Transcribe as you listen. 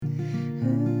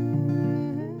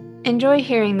Enjoy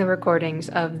hearing the recordings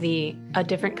of the A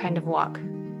Different Kind of Walk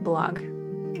blog.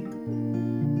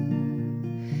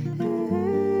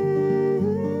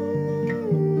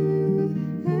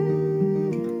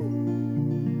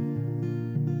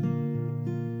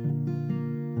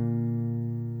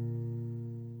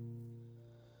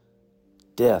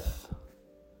 Death,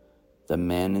 the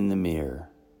man in the mirror.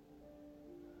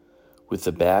 With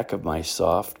the back of my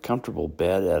soft, comfortable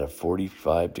bed at a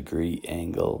 45-degree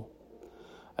angle,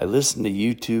 I listen to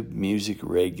YouTube music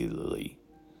regularly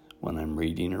when I'm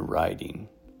reading or writing.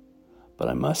 But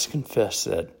I must confess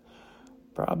that,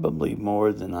 probably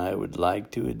more than I would like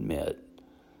to admit,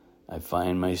 I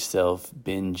find myself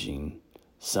binging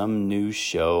some new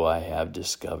show I have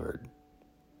discovered.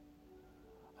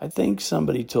 I think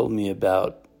somebody told me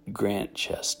about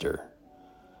Grantchester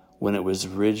when it was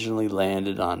originally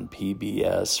landed on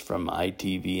PBS from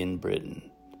ITV in Britain.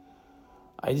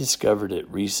 I discovered it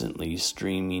recently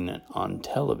streaming on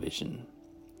television.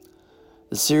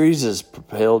 The series is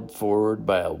propelled forward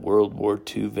by a World War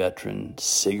II veteran,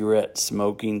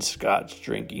 cigarette-smoking,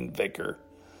 Scotch-drinking vicar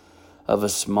of a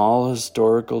small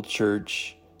historical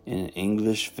church in an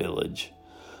English village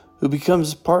who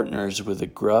becomes partners with a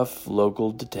gruff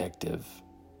local detective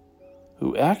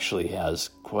who actually has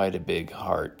quite a big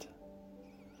heart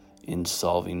in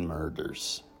solving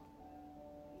murders.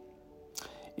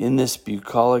 In this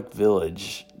bucolic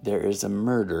village, there is a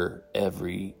murder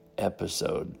every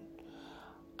episode.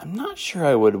 I'm not sure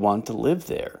I would want to live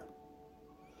there.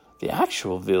 The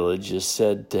actual village is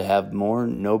said to have more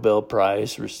Nobel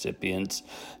Prize recipients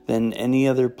than any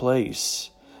other place,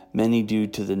 many due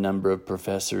to the number of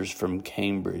professors from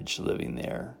Cambridge living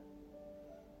there.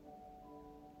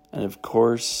 And of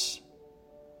course,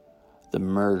 the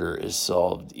murder is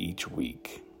solved each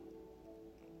week.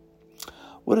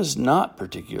 What is not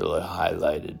particularly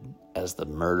highlighted as the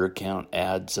murder count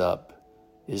adds up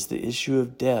is the issue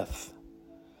of death.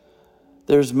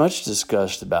 There's much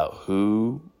discussed about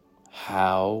who,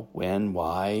 how, when,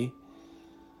 why,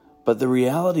 but the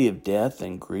reality of death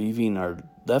and grieving are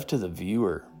left to the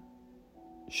viewer,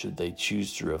 should they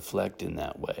choose to reflect in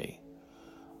that way.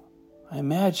 I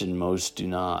imagine most do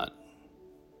not.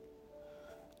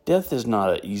 Death is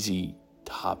not an easy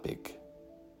topic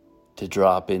to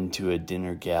drop into a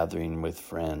dinner gathering with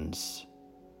friends.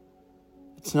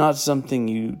 It's not something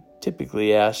you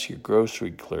typically ask your grocery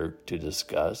clerk to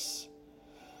discuss.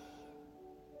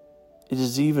 It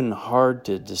is even hard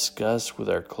to discuss with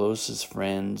our closest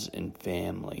friends and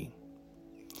family.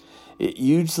 It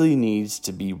usually needs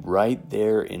to be right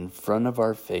there in front of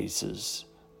our faces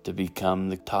to become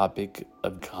the topic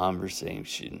of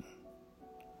conversation.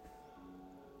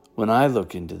 When I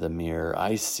look into the mirror,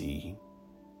 I see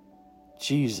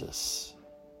Jesus.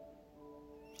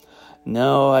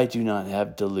 No, I do not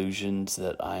have delusions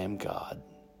that I am God.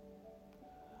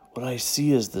 What I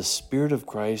see is the Spirit of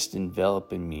Christ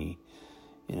enveloping me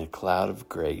in a cloud of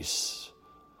grace.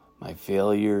 My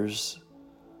failures,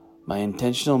 my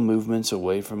intentional movements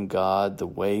away from God, the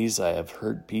ways I have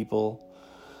hurt people,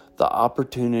 the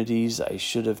opportunities I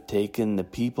should have taken, the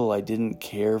people I didn't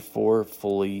care for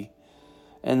fully,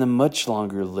 and the much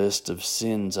longer list of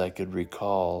sins I could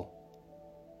recall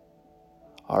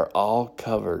are all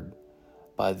covered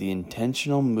by the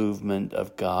intentional movement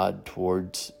of God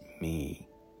towards me.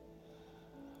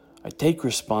 I take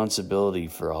responsibility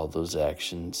for all those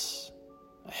actions.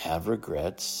 I have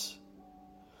regrets.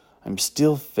 I'm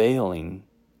still failing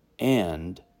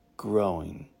and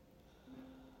growing.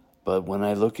 But when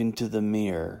I look into the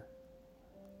mirror,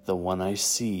 the one I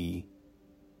see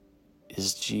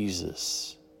is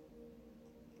Jesus.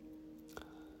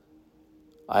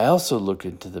 I also look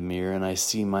into the mirror and I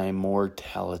see my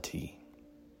mortality,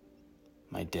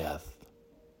 my death.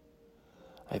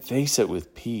 I face it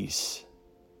with peace.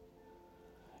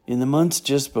 In the months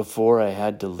just before I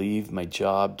had to leave my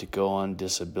job to go on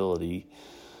disability,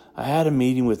 I had a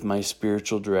meeting with my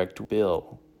spiritual director,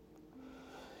 Bill.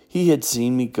 He had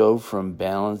seen me go from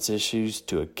balance issues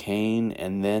to a cane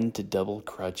and then to double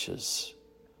crutches.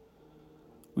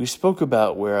 We spoke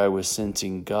about where I was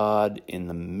sensing God in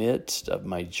the midst of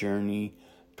my journey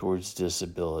towards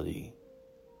disability.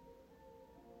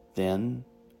 Then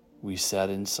we sat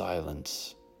in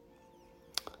silence.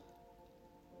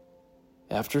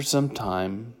 After some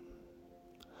time,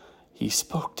 he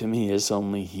spoke to me as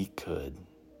only he could.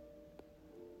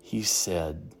 He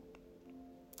said,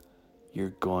 "You're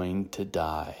going to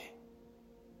die."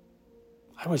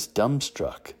 I was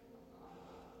dumbstruck.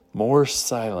 More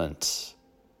silence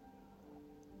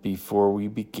before we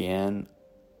began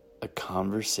a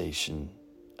conversation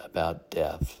about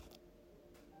death,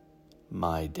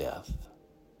 my death.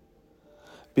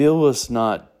 Bill was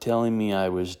not telling me I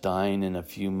was dying in a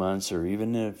few months or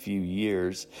even in a few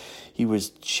years. He was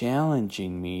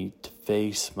challenging me to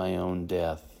face my own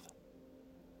death.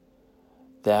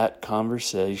 That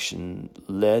conversation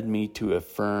led me to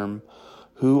affirm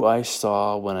who I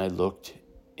saw when I looked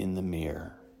in the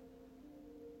mirror.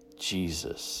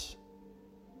 Jesus.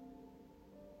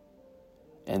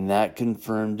 And that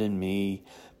confirmed in me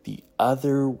the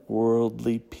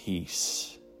otherworldly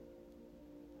peace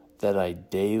that I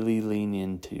daily lean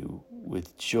into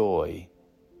with joy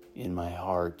in my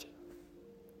heart.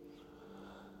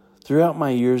 Throughout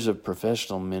my years of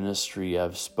professional ministry,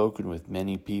 I've spoken with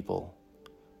many people,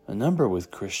 a number with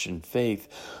Christian faith,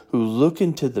 who look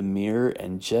into the mirror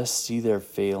and just see their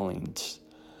failings,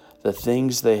 the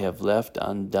things they have left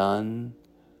undone,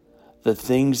 the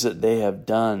things that they have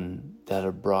done that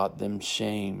have brought them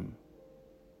shame.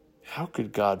 How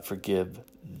could God forgive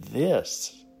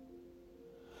this?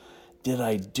 Did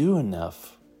I do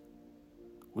enough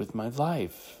with my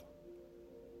life?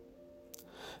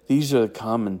 These are the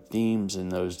common themes in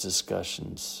those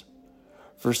discussions.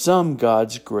 For some,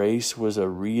 God's grace was a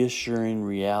reassuring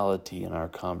reality in our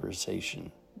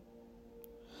conversation.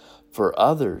 For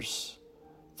others,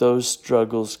 those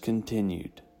struggles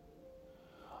continued.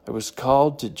 I was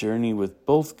called to journey with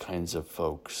both kinds of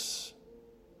folks.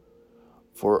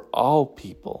 For all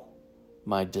people,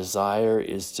 my desire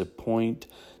is to point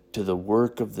to the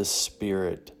work of the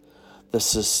Spirit, the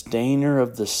sustainer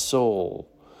of the soul,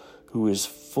 who is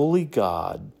fully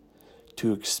God,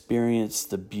 to experience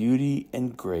the beauty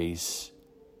and grace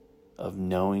of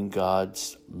knowing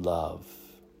God's love.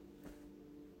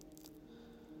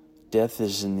 Death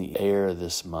is in the air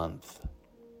this month.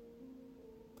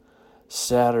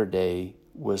 Saturday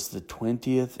was the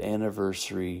 20th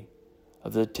anniversary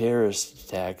of the terrorist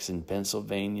attacks in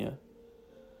Pennsylvania,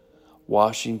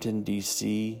 Washington,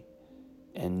 D.C.,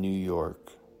 and New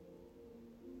York.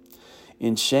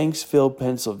 In Shanksville,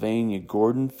 Pennsylvania,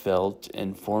 Gordon Felt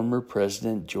and former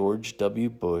President George W.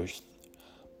 Bush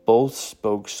both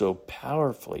spoke so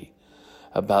powerfully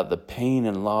about the pain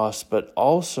and loss, but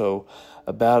also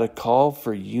about a call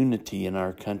for unity in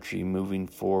our country moving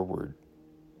forward.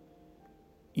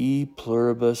 E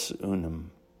pluribus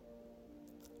unum.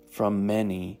 From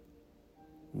many,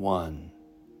 one.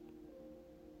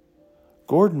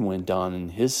 Gordon went on in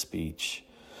his speech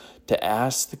to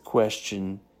ask the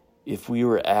question if we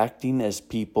were acting as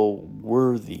people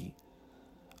worthy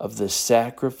of the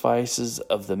sacrifices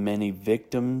of the many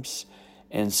victims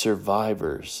and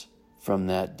survivors from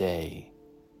that day.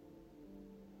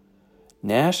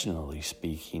 Nationally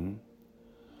speaking,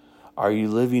 are you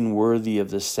living worthy of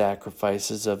the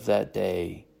sacrifices of that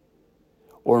day?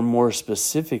 Or more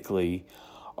specifically,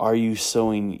 are you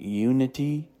sowing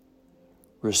unity,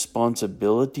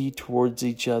 responsibility towards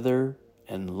each other,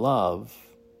 and love?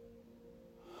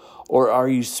 Or are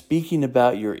you speaking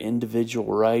about your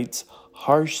individual rights,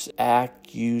 harsh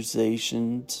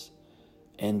accusations,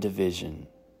 and division?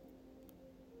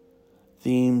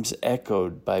 Themes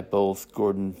echoed by both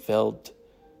Gordon Felt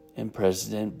and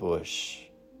President Bush.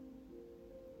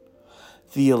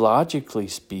 Theologically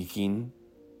speaking,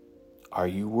 are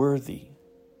you worthy?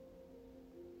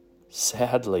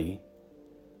 Sadly,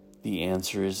 the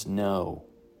answer is no.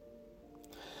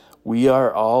 We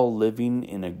are all living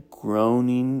in a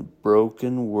groaning,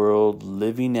 broken world,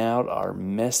 living out our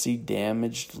messy,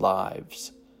 damaged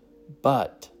lives.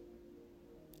 But,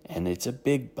 and it's a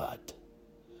big but,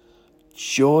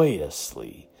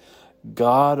 joyously,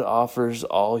 God offers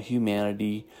all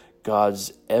humanity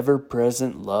God's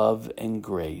ever-present love and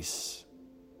grace.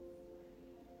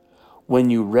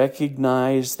 When you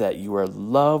recognize that you are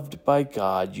loved by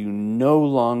God, you no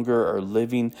longer are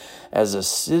living as a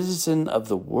citizen of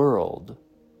the world.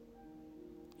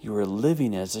 You are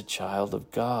living as a child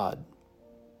of God.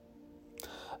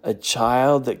 A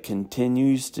child that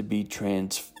continues to be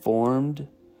transformed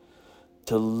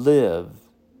to live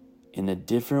in a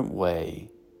different way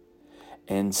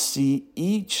and see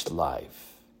each life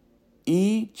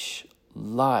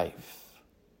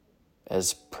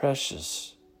as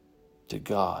precious to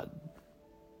God.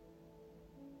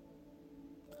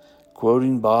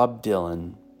 Quoting Bob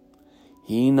Dylan,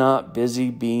 "He not busy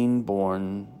being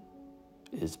born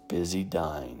is busy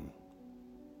dying."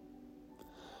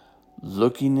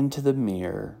 Looking into the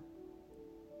mirror,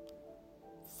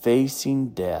 facing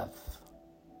death,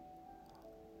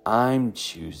 I'm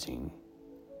choosing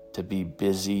to be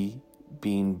busy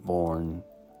being born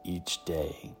each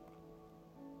day.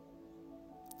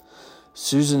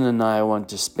 Susan and I want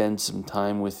to spend some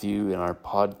time with you in our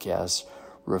podcast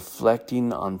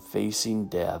reflecting on facing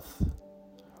death,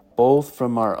 both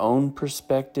from our own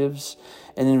perspectives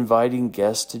and inviting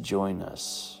guests to join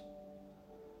us.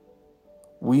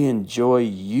 We enjoy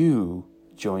you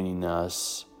joining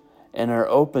us and are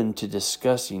open to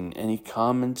discussing any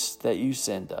comments that you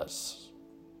send us.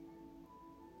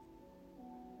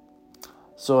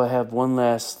 So I have one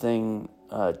last thing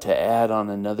to add on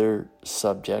another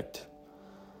subject,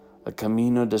 a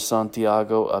Camino de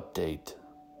Santiago update.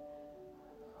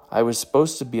 I was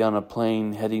supposed to be on a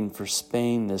plane heading for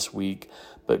Spain this week,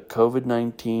 but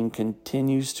COVID-19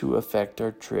 continues to affect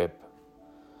our trip.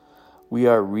 We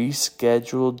are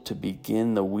rescheduled to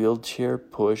begin the wheelchair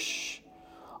push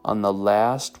on the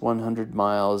last 100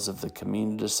 miles of the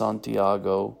Camino de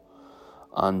Santiago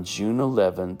on June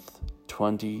 11th,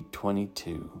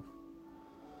 2022.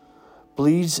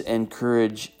 Please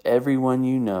encourage everyone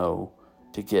you know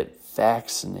to get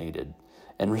vaccinated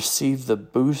and receive the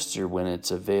booster when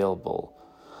it's available,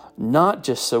 not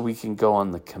just so we can go on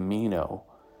the Camino,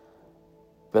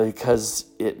 but because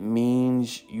it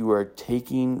means you are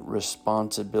taking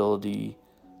responsibility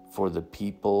for the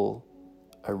people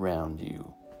around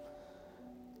you.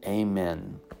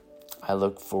 Amen. I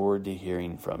look forward to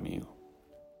hearing from you.